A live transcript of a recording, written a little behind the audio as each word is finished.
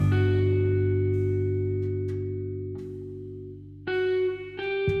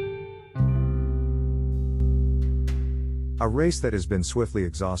A race that has been swiftly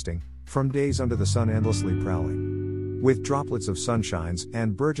exhausting, from days under the sun endlessly prowling. With droplets of sunshines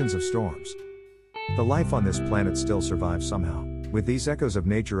and burgeons of storms. The life on this planet still survives somehow, with these echoes of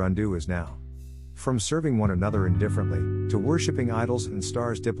nature undo as now. From serving one another indifferently, to worshipping idols and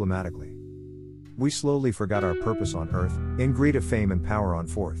stars diplomatically. We slowly forgot our purpose on earth, in greed of fame and power on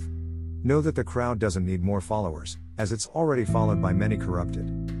forth. Know that the crowd doesn't need more followers, as it's already followed by many corrupted.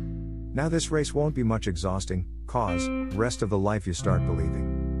 Now this race won't be much exhausting, cause, rest of the life you start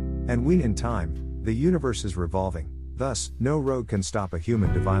believing. And when in time, the universe is revolving, thus, no road can stop a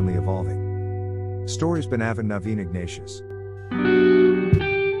human divinely evolving. Stories Benavan Naveen Ignatius.